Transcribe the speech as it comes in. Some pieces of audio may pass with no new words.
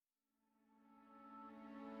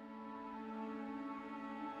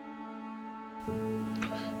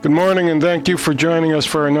Good morning, and thank you for joining us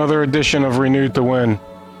for another edition of Renewed to Win.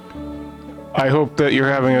 I hope that you're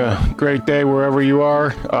having a great day wherever you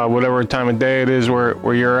are, whatever time of day it is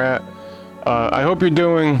where you're at. I hope you're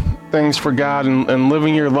doing things for God and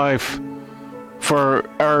living your life for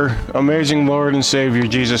our amazing Lord and Savior,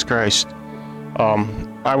 Jesus Christ.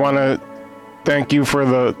 I want to thank you for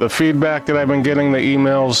the feedback that I've been getting, the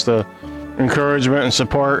emails, the encouragement and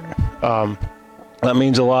support. That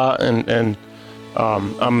means a lot, and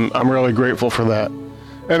I'm really grateful for that.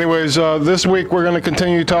 Anyways, this week we're going to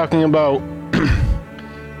continue talking about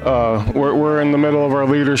we're in the middle of our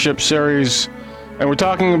leadership series, and we're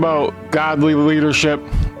talking about godly leadership,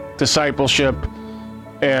 discipleship,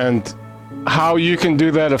 and how you can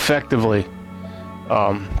do that effectively.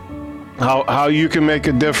 How you can make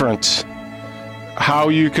a difference, how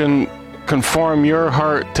you can conform your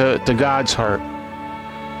heart to God's heart.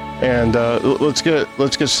 And let's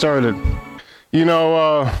get started. You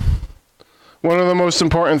know, one of the most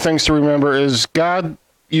important things to remember is God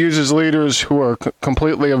uses leaders who are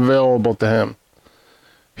completely available to Him.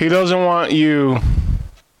 He doesn't want you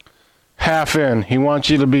half in. He wants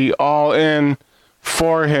you to be all in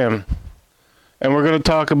for Him. And we're going to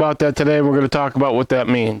talk about that today. We're going to talk about what that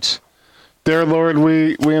means. Dear Lord,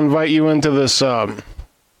 we invite you into this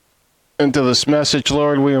message,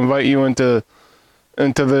 Lord. We invite you into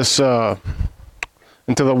this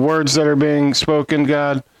into the words that are being spoken,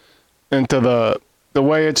 God, into the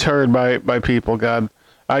way it's heard by people, God.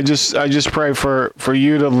 I just pray for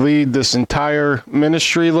you to lead this entire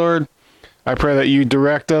ministry, Lord. I pray that you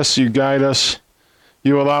direct us, you guide us,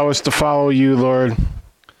 you allow us to follow you, Lord.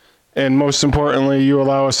 And most importantly, you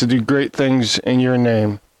allow us to do great things in your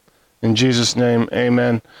name. In Jesus' name,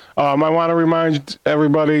 amen. I want to remind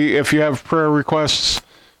everybody, if you have prayer requests,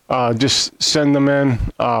 just send them in.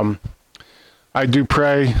 I do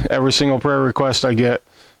pray every single prayer request I get.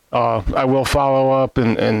 I will follow up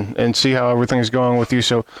and see how everything's going with you.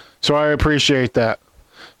 So I appreciate that.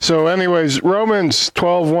 So anyways, Romans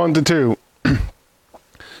 12, 1-2.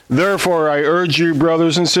 Therefore, I urge you,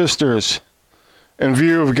 brothers and sisters, in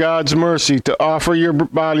view of God's mercy, to offer your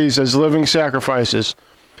bodies as living sacrifices,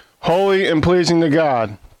 holy and pleasing to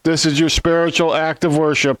God. This is your spiritual act of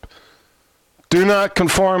worship. Do not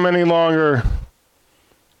conform any longer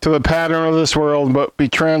to the pattern of this world, but be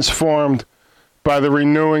transformed by the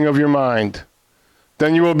renewing of your mind.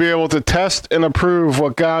 Then you will be able to test and approve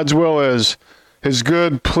what God's will is, His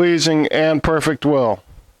good, pleasing, and perfect will.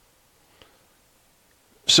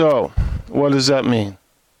 So, what does that mean?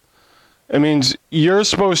 It means you're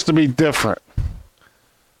supposed to be different.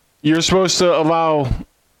 You're supposed to allow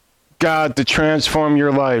God to transform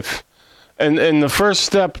your life. And the first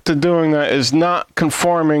step to doing that is not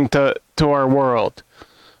conforming to our world.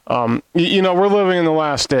 You know, we're living in the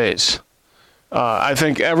last days. I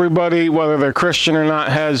think everybody, whether they're Christian or not,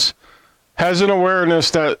 has an awareness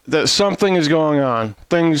that something is going on.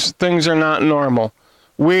 Things are not normal.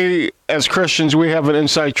 We, as Christians, we have an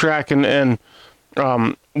inside track, and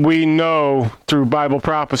we know through Bible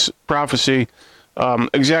prophecy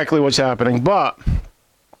exactly what's happening. But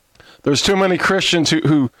there's too many Christians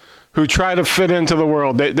who try to fit into the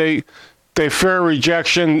world. They fear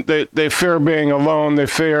rejection. They fear being alone. They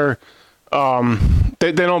fear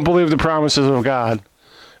they don't believe the promises of God,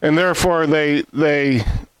 and therefore they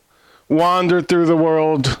wander through the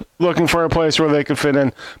world looking for a place where they can fit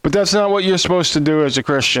in. But that's not what you're supposed to do as a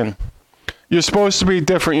Christian. You're supposed to be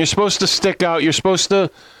different. You're supposed to stick out.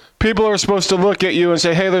 People are supposed to look at you and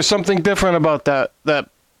say, "Hey, there's something different about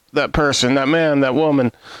that person, that man, that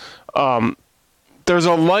woman." There's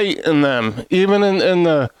a light in them, even in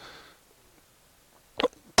the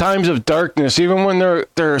times of darkness, even when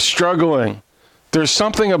they're struggling. There's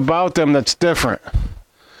something about them that's different.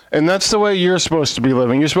 And that's the way you're supposed to be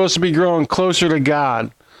living. You're supposed to be growing closer to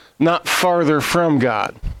God, not farther from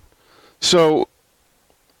God. So,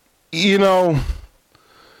 you know,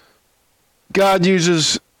 God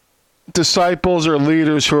uses disciples or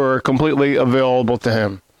leaders who are completely available to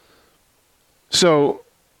Him. So,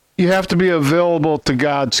 you have to be available to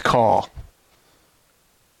God's call.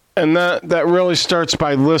 And that really starts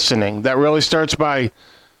by listening. That really starts by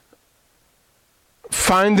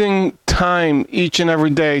finding time each and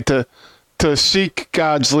every day to seek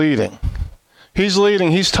God's leading. He's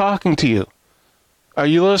leading. He's talking to you. Are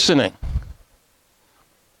you listening?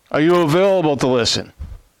 Are you available to listen?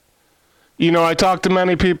 You know, I talk to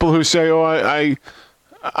many people who say, "Oh,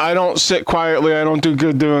 I don't sit quietly. I don't do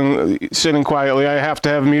good doing sitting quietly. I have to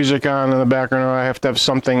have music on in the background, or I have to have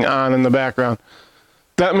something on in the background."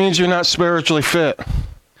 That means you're not spiritually fit.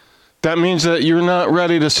 That means that you're not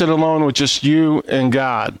ready to sit alone with just you and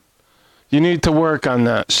God. You need to work on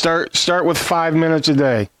that. Start with 5 minutes a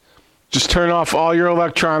day. Just turn off all your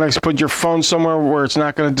electronics, put your phone somewhere where it's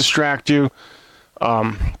not going to distract you.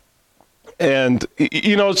 And,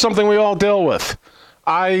 it's something we all deal with.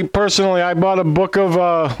 I bought a book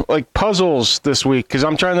of puzzles this week because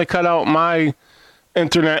I'm trying to cut out my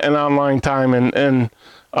internet and online time. And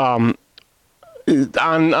on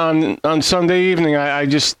Sunday evening,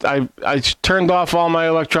 I turned off all my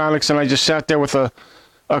electronics and I just sat there with a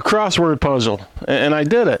crossword puzzle, and I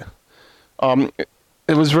did it.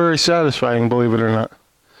 It was very satisfying, believe it or not.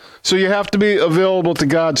 So you have to be available to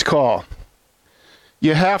God's call.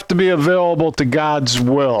 You have to be available to God's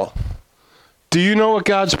will. Do you know what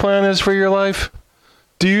God's plan is for your life?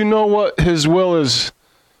 Do you know what his will is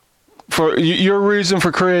for your reason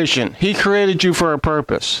for creation? He created you for a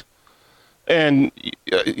purpose. And,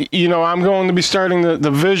 I'm going to be starting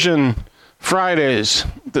the Vision Fridays,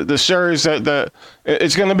 the series that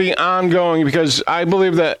it's going to be ongoing, because I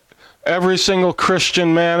believe that every single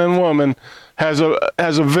Christian man and woman has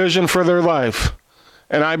a vision for their life.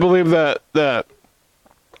 And I believe that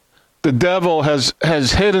the devil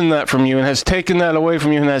has hidden that from you and has taken that away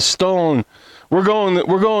from you and has stolen. We're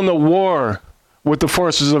going to war with the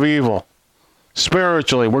forces of evil.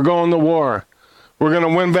 Spiritually, we're going to war. We're going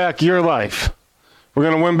to win back your life. We're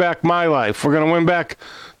going to win back my life. We're going to win back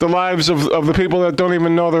the lives of the people that don't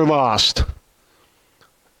even know they're lost.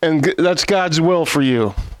 And that's God's will for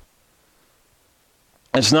you.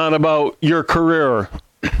 It's not about your career,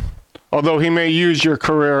 although he may use your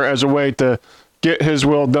career as a way to get his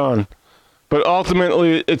will done. But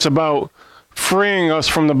ultimately, it's about freeing us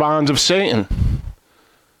from the bonds of Satan.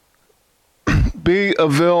 Be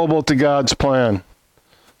available to God's plan.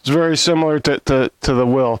 It's very similar to the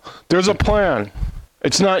will. There's a plan.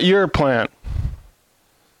 It's not your plan.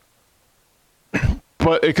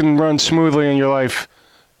 But it can run smoothly in your life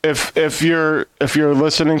if you're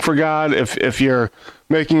listening for God, if you're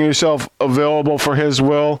making yourself available for his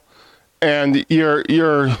will, and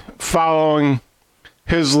you're following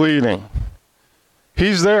his leading.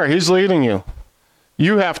 He's there. He's leading you.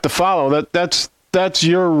 You have to follow. That's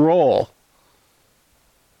your role.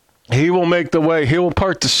 He will make the way. He will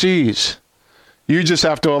part the seas. You just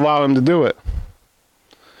have to allow him to do it.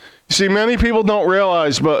 You see, many people don't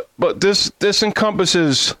realize, but this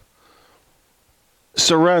encompasses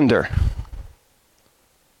surrender.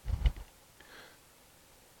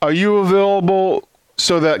 Are you available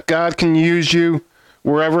so that God can use you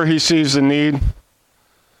wherever he sees the need?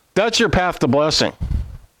 That's your path to blessing.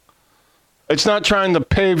 It's not trying to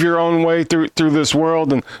pave your own way through this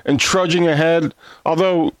world and trudging ahead,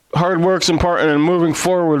 although hard work's important and moving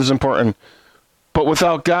forward is important. But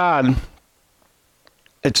without God,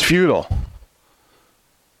 it's futile.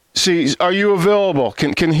 See, are you available?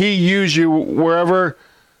 Can he use you wherever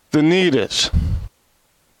the need is?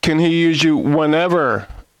 Can he use you whenever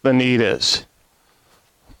the need is?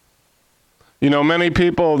 Many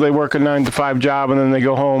people, they work a 9-to-5 job and then they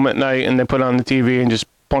go home at night and they put on the TV and just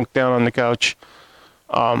plunk down on the couch.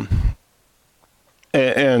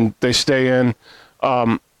 And they stay in.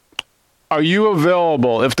 Are you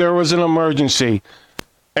available if there was an emergency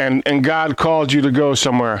and God called you to go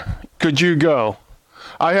somewhere? Could you go?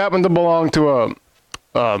 I happen to belong to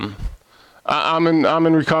I'm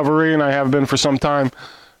in recovery, and I have been for some time.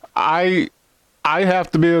 I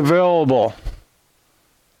have to be available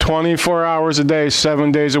 24 hours a day,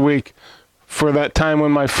 7 days a week for that time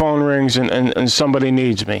when my phone rings and somebody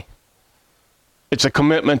needs me. It's a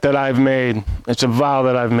commitment that I've made. It's a vow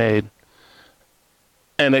that I've made.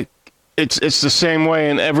 And it's the same way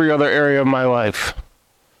in every other area of my life.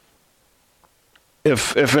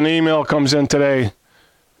 If an email comes in today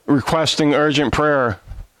requesting urgent prayer,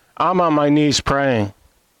 I'm on my knees praying.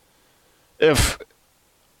 If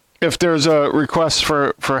there's a request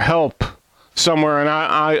for help somewhere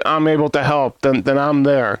and I'm able to help, then I'm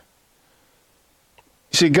there.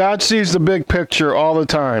 See, God sees the big picture all the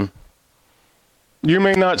time. You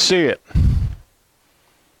may not see it.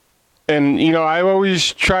 And, I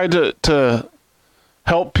always try to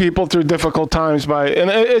help people through difficult times and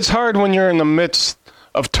it's hard when you're in the midst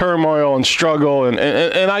of turmoil and struggle, and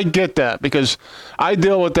I get that because I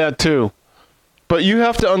deal with that too. But you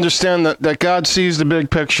have to understand that God sees the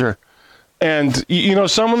big picture. And,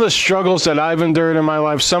 some of the struggles that I've endured in my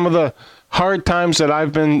life, some of the hard times that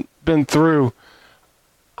I've been through,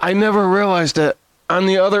 I never realized that on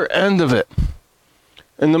the other end of it,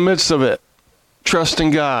 in the midst of it,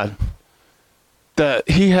 trusting God, that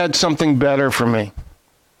he had something better for me.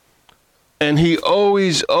 And he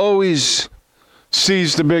always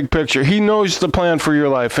sees the big picture. He knows the plan for your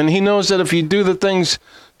life. And he knows that if you do the things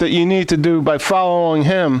that you need to do by following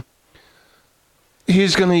him,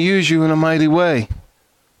 he's going to use you in a mighty way.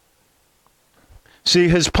 See,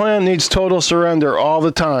 his plan needs total surrender all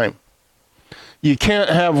the time. You can't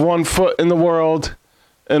have 1 foot in the world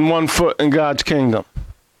and 1 foot in God's kingdom.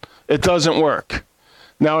 It doesn't work.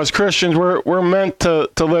 Now, as Christians, we're meant to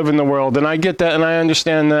live in the world, and I get that, and I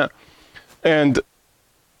understand that. And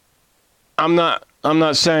I'm not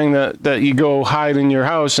saying that you go hide in your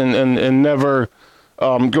house and never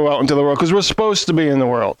go out into the world, because we're supposed to be in the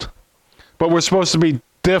world. But we're supposed to be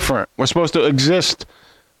different. We're supposed to exist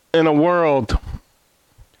in a world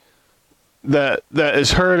that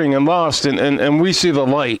is hurting and lost, and we see the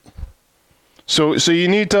light. So you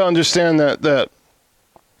need to understand that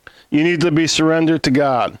you need to be surrendered to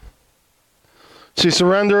God. See,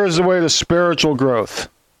 surrender is the way to spiritual growth.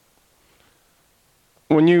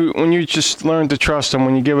 When you just learn to trust him,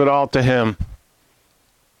 when you give it all to him,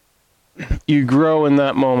 you grow in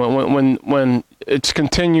that moment. When it's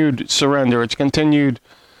continued surrender, it's continued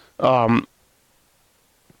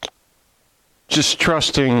just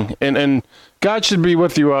trusting, and God should be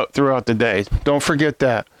with you throughout the day. Don't forget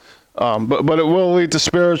that. But it will lead to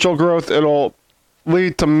spiritual growth. It'll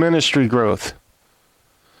lead to ministry growth.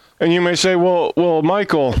 And you may say, well,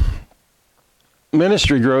 Michael,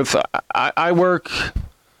 ministry growth. I work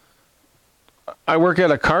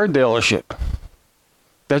at a car dealership.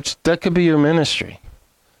 That could be your ministry.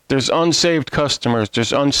 There's unsaved customers.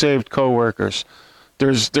 There's unsaved coworkers.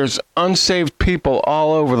 There's unsaved people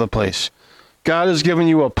all over the place. God has given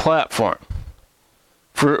you a platform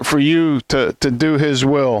for you to do his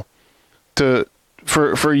will,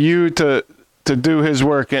 for you to do his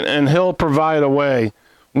work, and he'll provide a way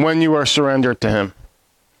when you are surrendered to him.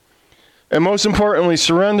 And most importantly,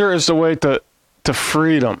 surrender is the way to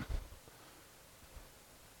freedom.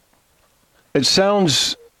 It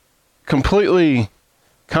sounds completely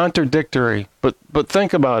contradictory, but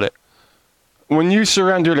think about it. When you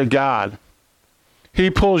surrender to God, he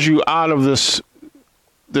pulls you out of this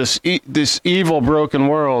evil, broken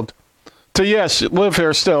world to, yes, live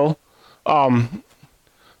here still,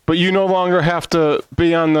 but you no longer have to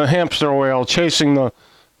be on the hamster wheel chasing the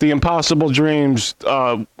impossible dreams,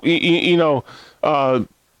 trying to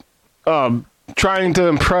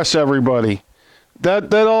impress everybody.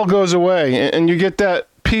 That all goes away, and you get that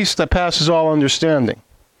peace that passes all understanding.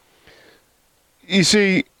 You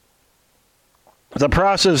see, the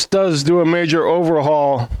process does do a major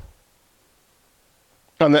overhaul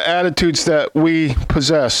on the attitudes that we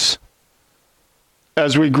possess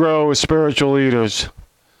as we grow as spiritual leaders.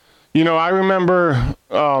 You know, I remember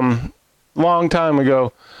long time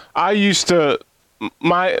ago, I used to,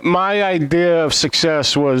 my idea of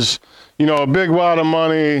success was, a big wad of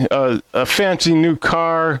money, a fancy new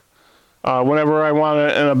car, whenever I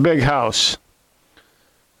wanted, and a big house.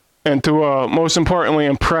 And to, most importantly,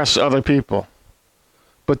 impress other people.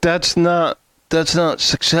 But that's not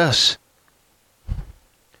success.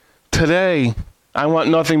 Today, I want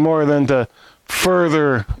nothing more than to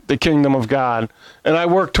further the kingdom of God. And I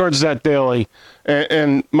work towards that daily.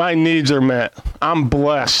 And my needs are met. I'm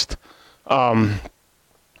blessed. I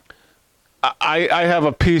have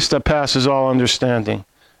a peace that passes all understanding.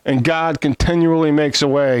 And God continually makes a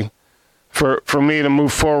way for me to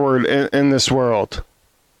move forward in this world.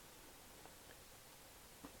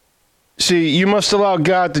 See, you must allow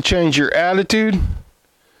God to change your attitude,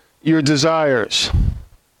 your desires.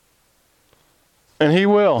 And he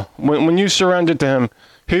will. When you surrender to him,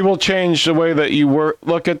 he will change the way that you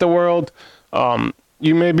look at the world.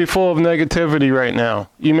 You may be full of negativity right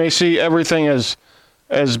now. You may see everything as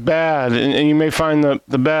bad, and you may find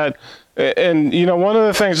the bad. And, one of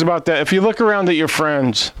the things about that, if you look around at your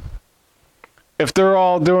friends, if they're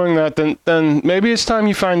all doing that, then maybe it's time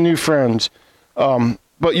you find new friends.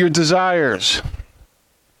 But your desires,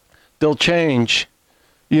 they'll change.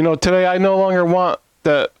 Today I no longer want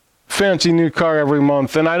that fancy new car every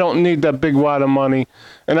month, and I don't need that big wad of money,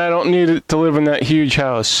 and I don't need it to live in that huge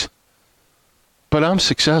house. But I'm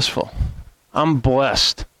successful. I'm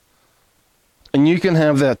blessed. And you can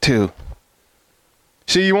have that too.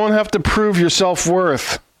 See, you won't have to prove your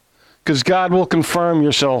self-worth, because God will confirm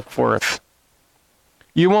your self-worth.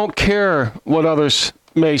 You won't care what others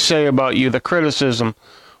may say about you, the criticism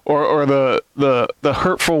or the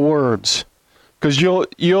hurtful words, because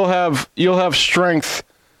you'll have strength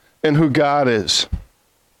in who God is.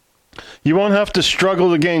 You won't have to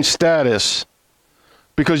struggle to gain status,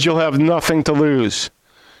 because you'll have nothing to lose.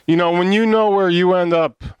 When you know where you end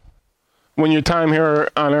up when your time here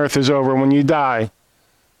on earth is over, when you die,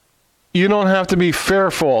 you don't have to be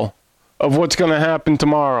fearful of what's going to happen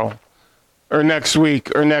tomorrow or next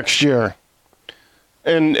week or next year.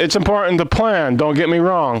 And it's important to plan, don't get me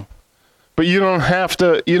wrong. But you don't have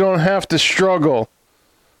to struggle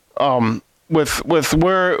with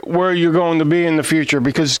where you're going to be in the future,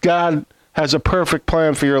 because God has a perfect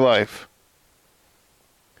plan for your life.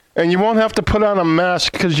 And you won't have to put on a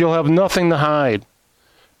mask, because you'll have nothing to hide.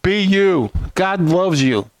 Be you. God loves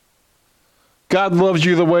you. God loves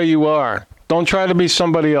you the way you are. Don't try to be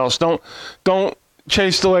somebody else. Don't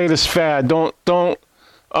chase the latest fad. Don't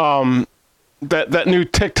that new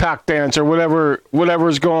TikTok dance or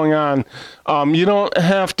whatever's going on. You don't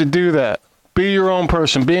have to do that. Be your own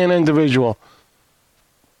person. Be an individual.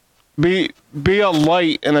 Be a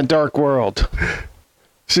light in a dark world.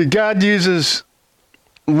 See, God uses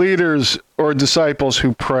leaders or disciples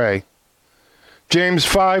who pray. James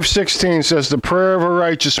 5:16 says, the prayer of a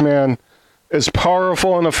righteous man is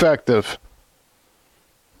powerful and effective.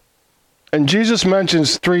 And Jesus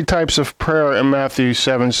mentions 3 types of prayer in Matthew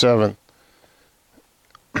 7:7.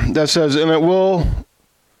 That says, and it will,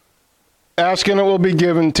 ask and it will be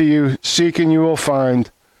given to you, seek and you will find,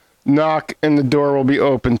 knock and the door will be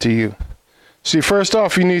open to you. See, first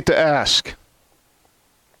off, you need to ask.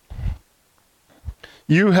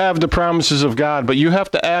 You have the promises of God, but you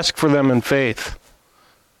have to ask for them in faith.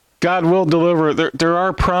 God will deliver. There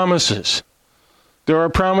are promises. There are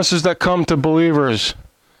promises that come to believers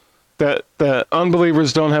that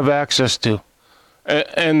unbelievers don't have access to.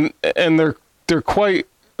 And they're quite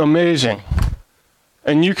amazing.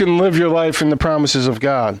 And you can live your life in the promises of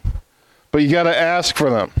God. But you got to ask for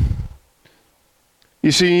them.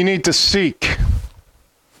 You see, you need to seek.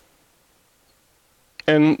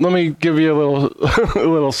 And let me give you a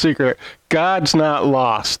little secret. God's not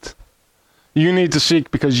lost. You need to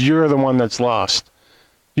seek because you're the one that's lost.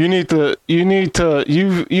 You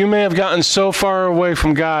may have gotten so far away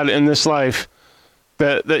from God in this life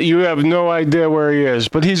that you have no idea where he is,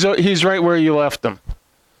 but he's right where you left him.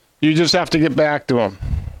 You just have to get back to him.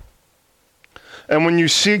 And when you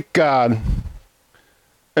seek God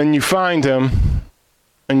and you find him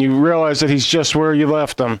and you realize that he's just where you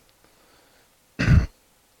left him,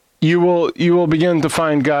 you will begin to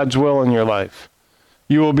find God's will in your life.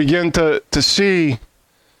 You will begin to see,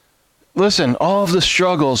 listen, all of the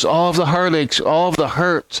struggles, all of the heartaches, all of the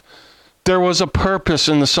hurts, there was a purpose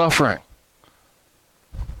in the suffering.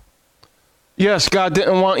 Yes, God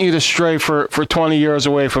didn't want you to stray for 20 years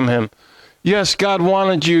away from him. Yes, God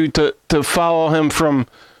wanted you to follow him from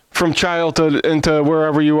childhood into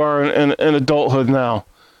wherever you are in adulthood now.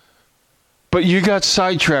 But you got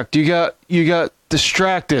sidetracked. You got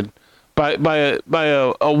distracted by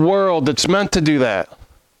a world that's meant to do that.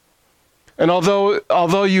 And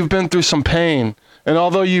although you've been through some pain, and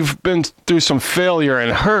although you've been through some failure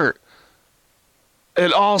and hurt,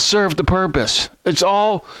 it all served a purpose. It's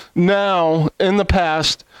all now in the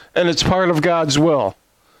past, and it's part of God's will.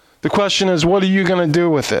 The question is, what are you going to do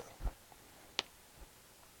with it?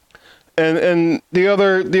 And the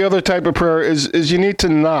other type of prayer is you need to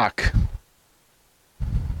knock.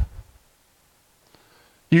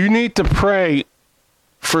 You need to pray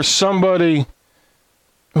for somebody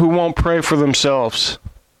who won't pray for themselves.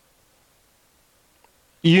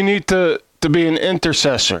 You need to be an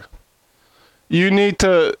intercessor. You need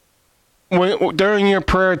to, during your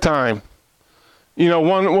prayer time, you know,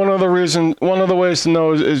 one of the ways to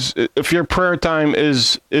know is if your prayer time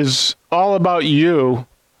is all about you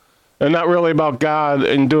and not really about God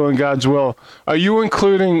and doing God's will. Are you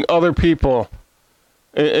including other people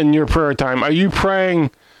in your prayer time? Are you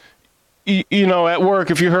praying, you know, at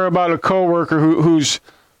work, if you hear about a coworker whose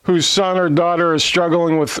son or daughter is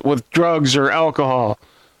struggling with drugs or alcohol,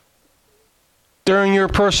 during your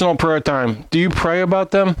personal prayer time, do you pray about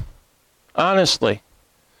them? Honestly.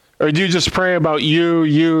 Or do you just pray about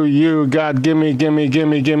you, God, give me.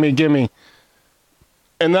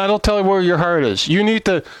 And that'll tell you where your heart is. You need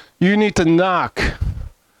to knock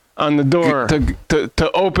on the door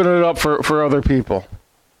to open it up for other people.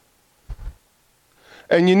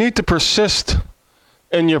 And you need to persist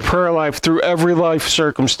in your prayer life through every life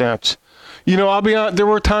circumstance. You know, I'll be honest, there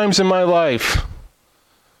were times in my life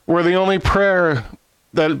where the only prayer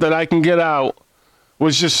that I can get out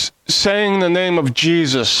was just saying the name of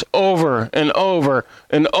Jesus over and over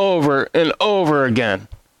and over and over again.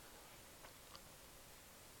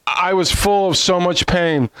 I was full of so much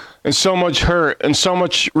pain and so much hurt and so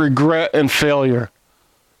much regret and failure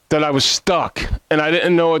that I was stuck and I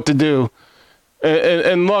didn't know what to do.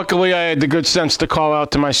 And luckily I had the good sense to call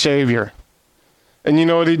out to my Savior. And you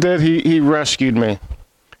know what he did? He rescued me.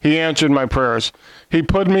 He answered my prayers. He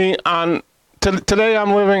put me on, today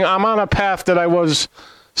I'm on a path that I was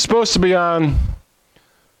supposed to be on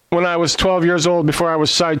when I was 12 years old, before I was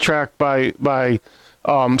sidetracked by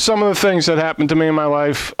some of the things that happened to me in my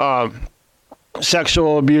life.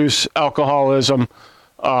 sexual abuse, alcoholism,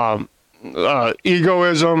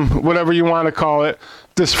 egoism, whatever you want to call it,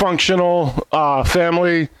 dysfunctional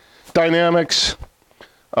family dynamics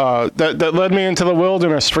that led me into the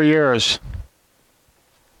wilderness for years.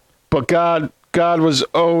 But God was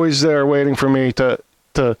always there waiting for me to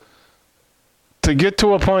get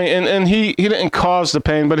to a point, and he didn't cause the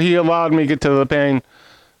pain, but he allowed me to get to the pain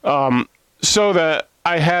so that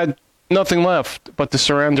I had nothing left but to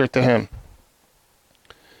surrender to him.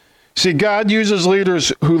 See, God uses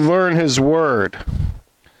leaders who learn his word.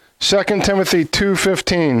 2 Timothy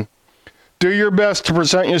 2:15. Do your best to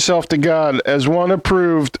present yourself to God as one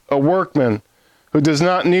approved, a workman who does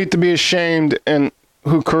not need to be ashamed and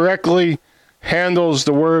who correctly handles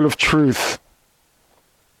the word of truth.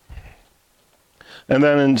 And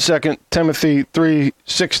then in 2 Timothy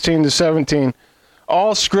 3:16-17,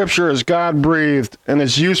 all scripture is God-breathed and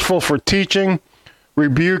is useful for teaching,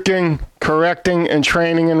 rebuking, correcting, and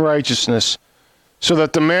training in righteousness, so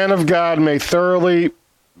that the man of God may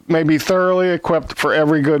be thoroughly equipped for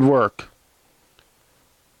every good work.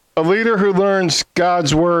 A leader who learns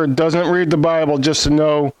God's word doesn't read the Bible just to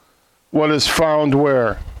know what is found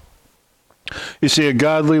where. You see, a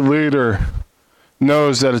godly leader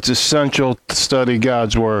knows that it's essential to study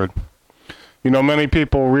God's word. You know, many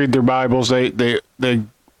people read their Bibles. They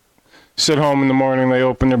sit home in the morning, they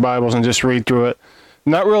open their Bibles and just read through it,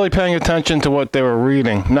 not really paying attention to what they were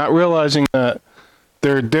reading, not realizing that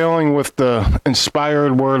they're dealing with the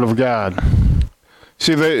inspired word of God.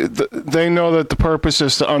 See, they know that the purpose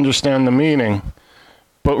is to understand the meaning,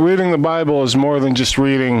 but reading the Bible is more than just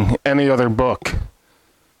reading any other book.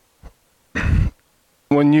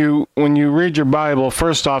 When you read your Bible,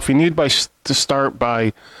 first off, you need to start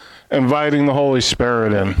by inviting the Holy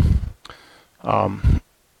Spirit in.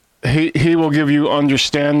 He will give you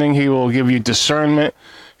understanding. He will give you discernment.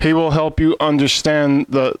 He will help you understand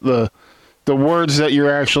the words that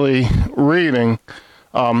you're actually reading,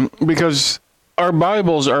 because our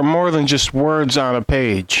Bibles are more than just words on a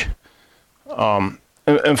page.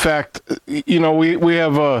 In fact, you know, we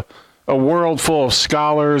have a world full of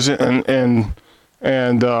scholars and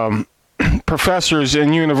professors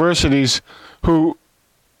in universities who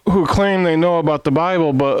claim they know about the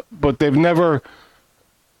Bible, but they've never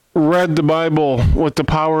read the Bible with the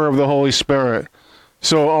power of the Holy Spirit.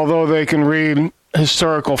 So although they can read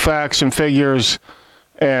historical facts and figures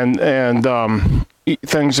and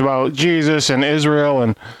things about Jesus and Israel,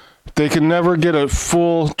 and they can never get a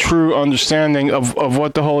full, true understanding of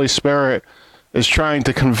what the Holy Spirit is trying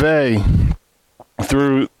to convey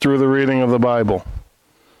through the reading of the Bible.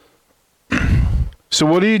 So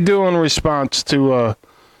what do you do in response to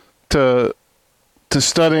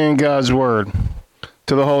studying God's Word,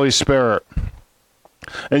 to the Holy Spirit?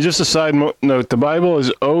 And just a side note, the Bible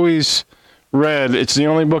is always read. It's the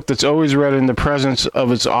only book that's always read in the presence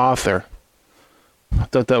of its author. I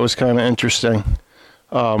thought that was kind of interesting.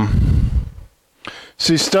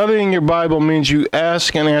 See, studying your Bible means you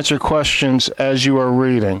ask and answer questions as you are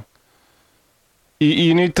reading.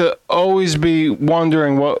 You need to always be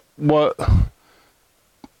wondering what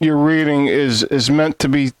your reading is meant to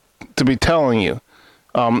be telling you.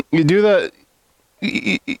 You do that.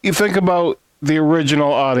 You think about the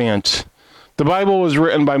original audience. The Bible was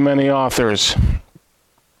written by many authors,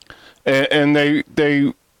 and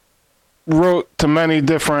they wrote to many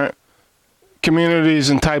different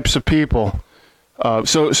communities and types of people.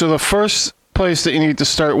 So the first place that you need to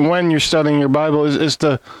start when you're studying your Bible is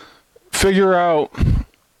to figure out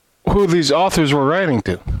who these authors were writing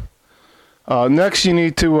to. Next, you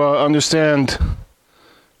need to understand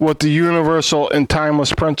what the universal and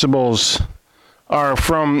timeless principles are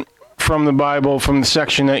from the Bible, from the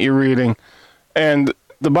section that you're reading. And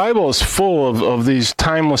the Bible is full of these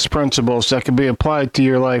timeless principles that can be applied to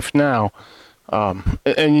your life now.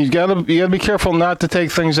 And you gotta be careful not to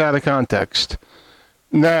take things out of context.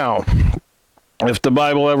 Now, if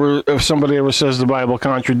somebody ever says the Bible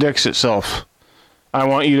contradicts itself, I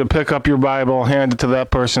want you to pick up your Bible, hand it to that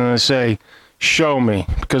person, and say, "Show me,"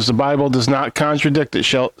 because the Bible does not contradict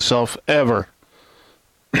itself ever.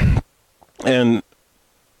 And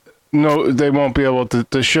no, they won't be able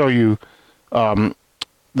to show you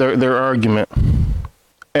their argument.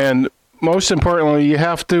 And most importantly, you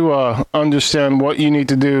have to understand what you need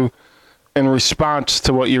to do in response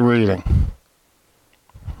to what you're reading.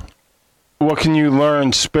 What can you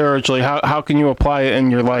learn spiritually? How can you apply it in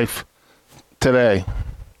your life today?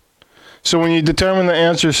 So when you determine the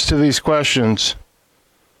answers to these questions,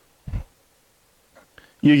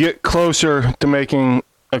 you get closer to making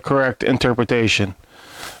a correct interpretation.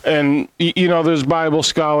 And there's Bible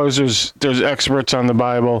scholars, there's experts on the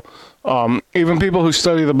Bible. Even people who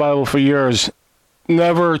study the Bible for years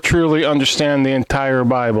never truly understand the entire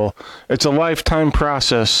Bible. It's a lifetime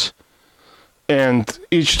process. And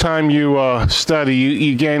each time you study,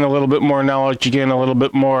 you gain a little bit more knowledge, you gain a little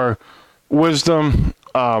bit more wisdom,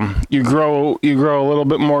 you grow a little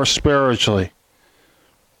bit more spiritually.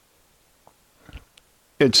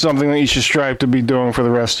 It's something that you should strive to be doing for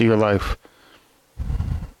the rest of your life.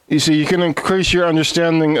 You see, you can increase your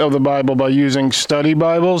understanding of the Bible by using study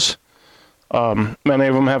Bibles. Many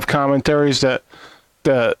of them have commentaries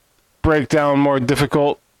that break down more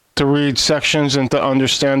difficult to read sections into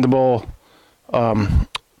understandable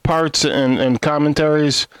parts and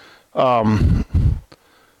commentaries. You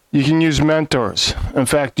can use mentors. In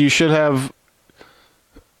fact, you should have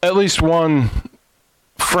at least one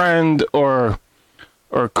friend or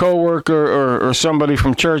coworker or somebody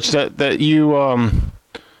from church that you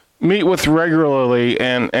meet with regularly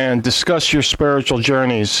and discuss your spiritual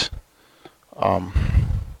journeys.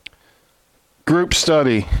 Group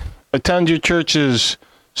study. Attend your church's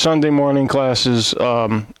Sunday morning classes,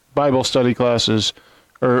 Bible study classes,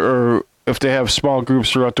 or if they have small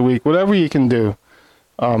groups throughout the week, whatever you can do.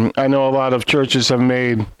 I know a lot of churches have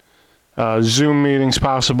made Zoom meetings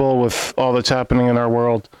possible with all that's happening in our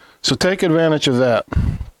world. So take advantage of that.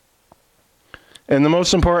 And the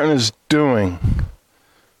most important is doing.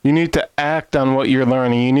 You need to act on what you're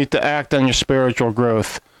learning. You need to act on your spiritual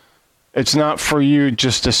growth. It's not for you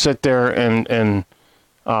just to sit there and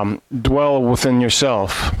dwell within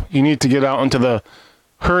yourself. You need to get out into the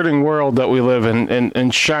hurting world that we live in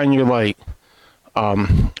and shine your light.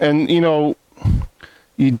 And you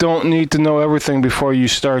don't need to know everything before you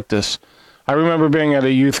start this. I remember being at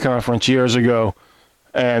a youth conference years ago,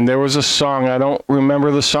 and there was a song. I don't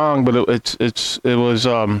remember the song, but it was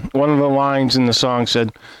one of the lines in the song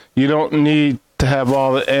said, "You don't need to have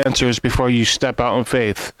all the answers before you step out in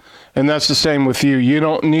faith." And that's the same with you. You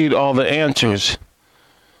don't need all the answers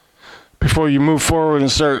before you move forward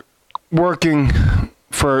and start working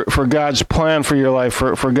for God's plan for your life,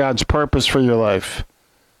 for God's purpose for your life.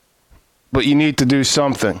 But you need to do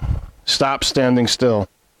something. Stop standing still.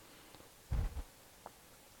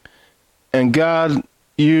 And God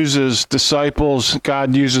uses disciples,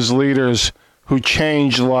 God uses leaders who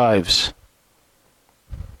change lives.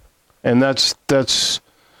 And that's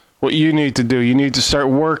what you need to do. You need to start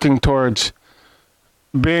working towards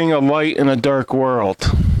being a light in a dark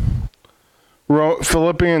world.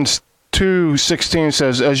 Philippians 2:16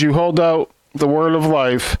 says, "As you hold out the word of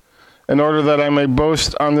life, in order that I may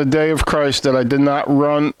boast on the day of Christ that I did not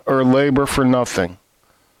run or labor for nothing."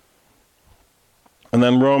 And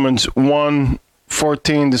then Romans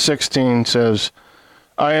 1:14-16 says,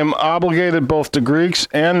 "I am obligated both to Greeks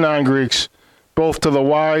and non-Greeks, both to the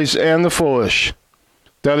wise and the foolish.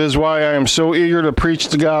 That is why I am so eager to preach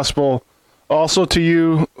the gospel also to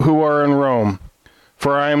you who are in Rome.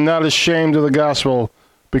 For I am not ashamed of the gospel,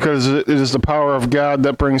 because it is the power of God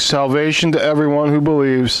that brings salvation to everyone who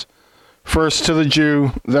believes, first to the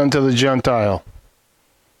Jew, then to the Gentile."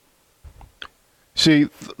 See,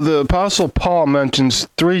 the Apostle Paul mentions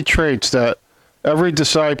 3 traits that every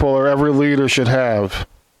disciple or every leader should have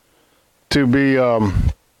to be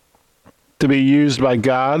used by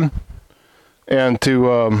God and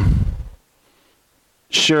to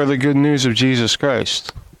share the good news of Jesus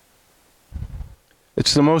Christ.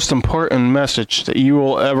 It's the most important message that you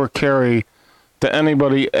will ever carry to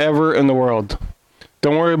anybody ever in the world.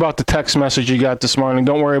 Don't worry about the text message you got this morning.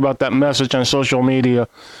 Don't worry about that message on social media.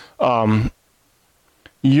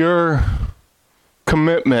 Your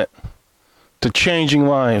commitment to changing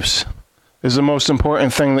lives is the most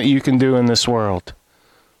important thing that you can do in this world.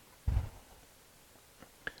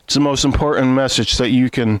 It's the most important message that you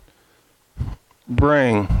can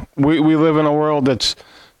bring. We live in a world that's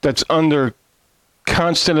under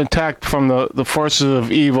constant attack from the forces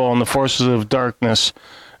of evil and the forces of darkness.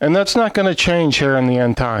 And that's not going to change here in the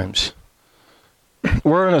end times.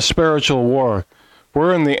 We're in a spiritual war.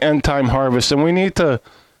 We're in the end time harvest, and we need to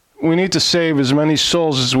save as many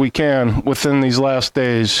souls as we can within these last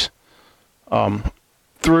days,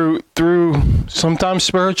 through sometimes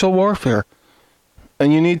spiritual warfare.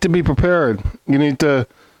 And you need to be prepared. You need to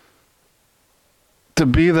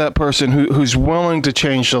be that person who's willing to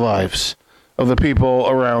change the lives of the people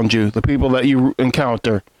around you, the people that you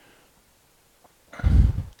encounter.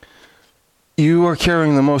 You are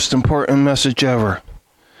carrying the most important message ever,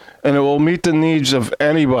 and it will meet the needs of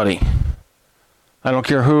anybody. I don't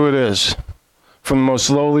care who it is, from the most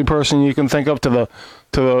lowly person you can think of to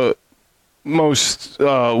the most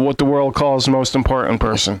what the world calls most important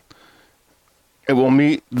person. It will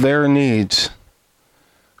meet their needs.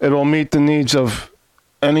 It will meet the needs of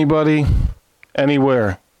anybody,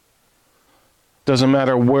 anywhere. Doesn't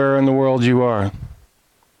matter where in the world you are.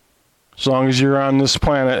 As long as you're on this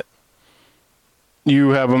planet, you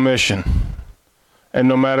have a mission. And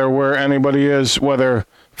no matter where anybody is, whether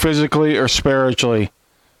physically or spiritually,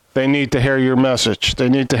 they need to hear your message. They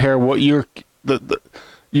need to hear what your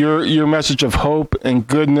message of hope and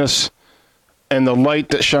goodness and the light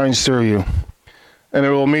that shines through you. And it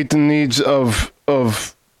will meet the needs of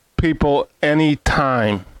people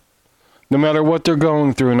anytime. No matter what they're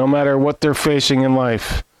going through, no matter what they're facing in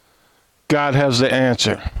life, God has the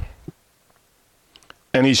answer.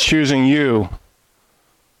 And he's choosing you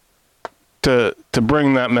to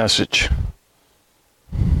bring that message.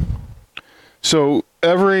 So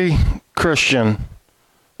every Christian,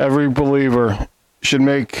 every believer should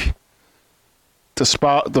make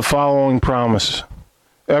the following promise.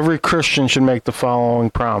 Every Christian should make the following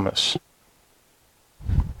promise.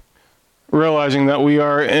 Realizing that we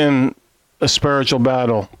are in a spiritual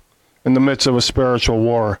battle, in the midst of a spiritual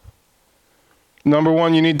war. Number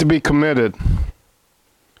one, you need to be committed.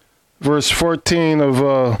 Verse 14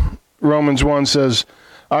 of Romans 1 says,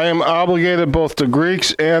 I am obligated both to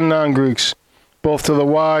Greeks and non-Greeks, both to the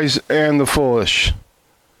wise and the foolish.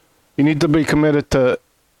 You need to be committed to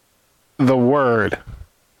the word,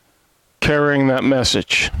 carrying that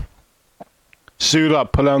message. Suit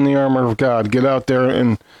up, put on the armor of God, get out there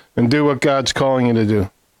and do what God's calling you to do.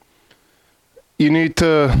 You need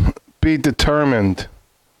to be determined.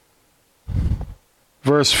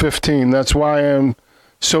 Verse 15, that's why I am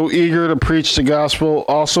so eager to preach the gospel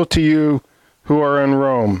also to you who are in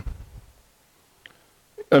Rome.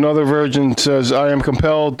 Another version says, I am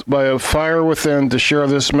compelled by a fire within to share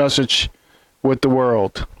this message with the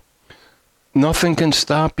world. Nothing can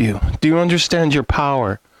stop you. Do you understand your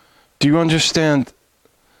power? Do you understand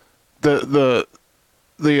the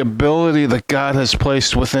ability that God has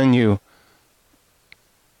placed within you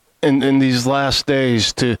in these last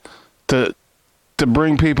days to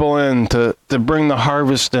bring people in, to bring the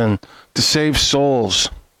harvest in, to save souls,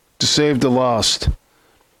 to save the lost?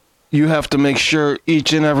 You have to make sure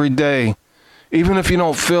each and every day, even if you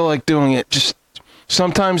don't feel like doing it, just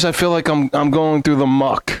sometimes I feel like I'm going through the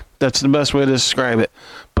muck. That's the best way to describe it.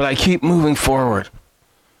 But I keep moving forward.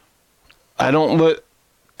 I don't let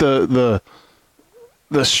the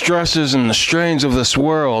stresses and the strains of this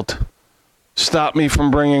world stop me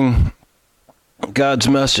from bringing God's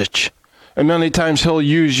message. And many times he'll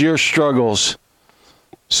use your struggles.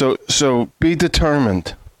 So be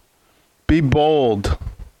determined. Be bold.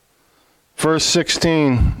 Verse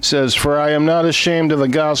 16 says, For I am not ashamed of the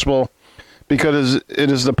gospel, because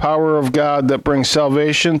it is the power of God that brings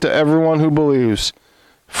salvation to everyone who believes,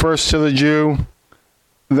 first to the Jew,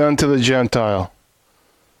 then to the Gentile.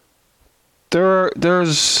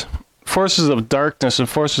 There's forces of darkness and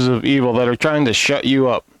forces of evil that are trying to shut you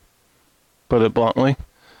up, put it bluntly.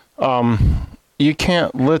 You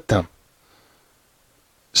can't let them.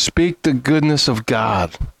 Speak the goodness of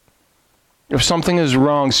God. If something is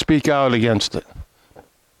wrong, speak out against it.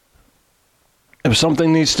 If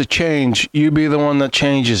something needs to change, you be the one that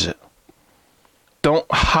changes it. Don't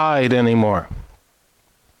hide anymore.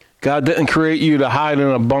 God didn't create you to hide in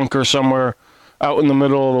a bunker somewhere out in the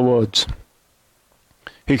middle of the woods.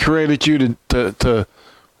 He created you to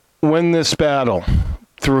win this battle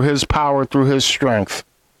through his power, through his strength.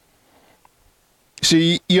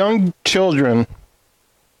 See, young children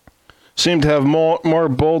seem to have more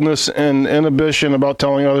boldness and inhibition about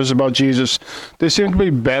telling others about Jesus. They seem to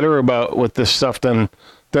be better with this stuff than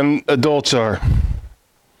adults are.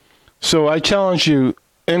 So I challenge you,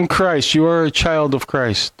 in Christ, you are a child of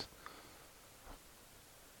Christ.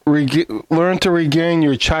 Learn to regain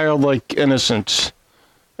your childlike innocence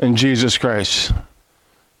in Jesus Christ.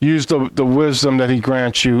 Use the wisdom that he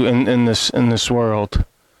grants you in this world.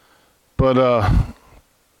 But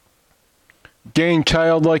gain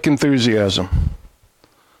childlike enthusiasm.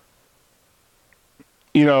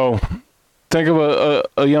 You know, think of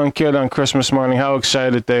a young kid on Christmas morning, how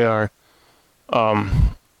excited they are.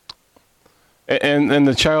 And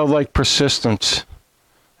the childlike persistence.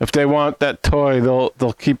 If they want that toy,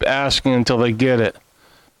 they'll keep asking until they get it.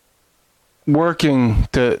 Working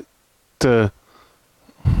to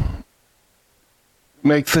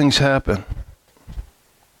make things happen.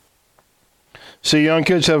 See, young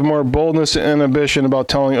kids have more boldness and ambition about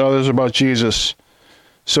telling others about Jesus.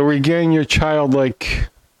 So regain your childlike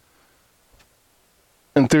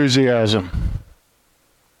enthusiasm.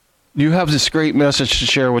 You have this great message to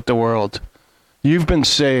share with the world. You've been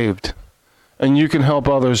saved, and you can help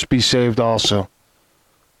others be saved also.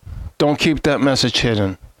 Don't keep that message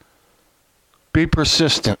hidden. Be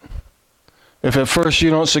persistent. If at first you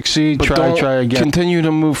don't succeed, try again. Continue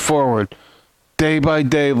to move forward. Day by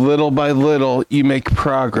day, little by little, you make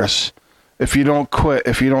progress. If you don't quit,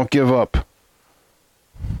 if you don't give up.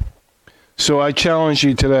 So I challenge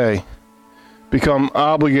you today. Become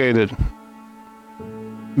obligated.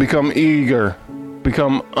 Become eager.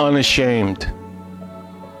 Become unashamed.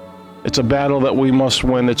 It's a battle that we must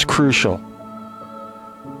win. It's crucial.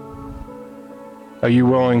 Are you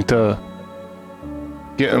willing to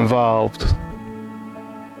get involved?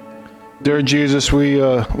 Dear Jesus, we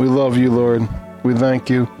love you, Lord. We thank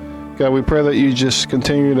you. God, we pray that you just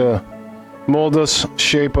continue to mold us,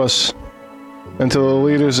 shape us into the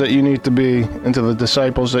leaders that you need to be, into the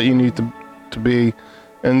disciples that you need to be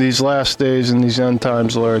in these last days and these end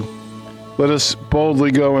times, Lord. Let us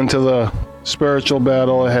boldly go into the spiritual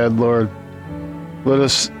battle ahead, Lord. Let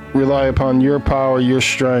us rely upon your power, your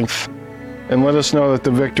strength, and let us know that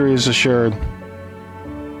the victory is assured.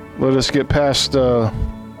 Let us get past the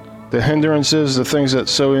hindrances, the things that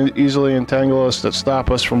so easily entangle us, that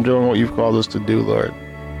stop us from doing what you've called us to do, Lord.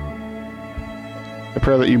 I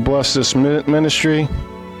pray that you bless this ministry,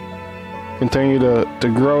 continue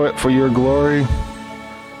to grow it for your glory,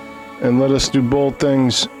 and let us do bold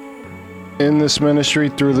things in this ministry,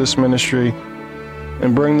 through this ministry,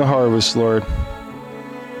 and bring the harvest, Lord.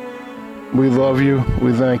 We love you,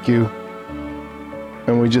 we thank you,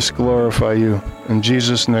 and we just glorify you. In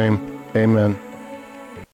Jesus' name, amen.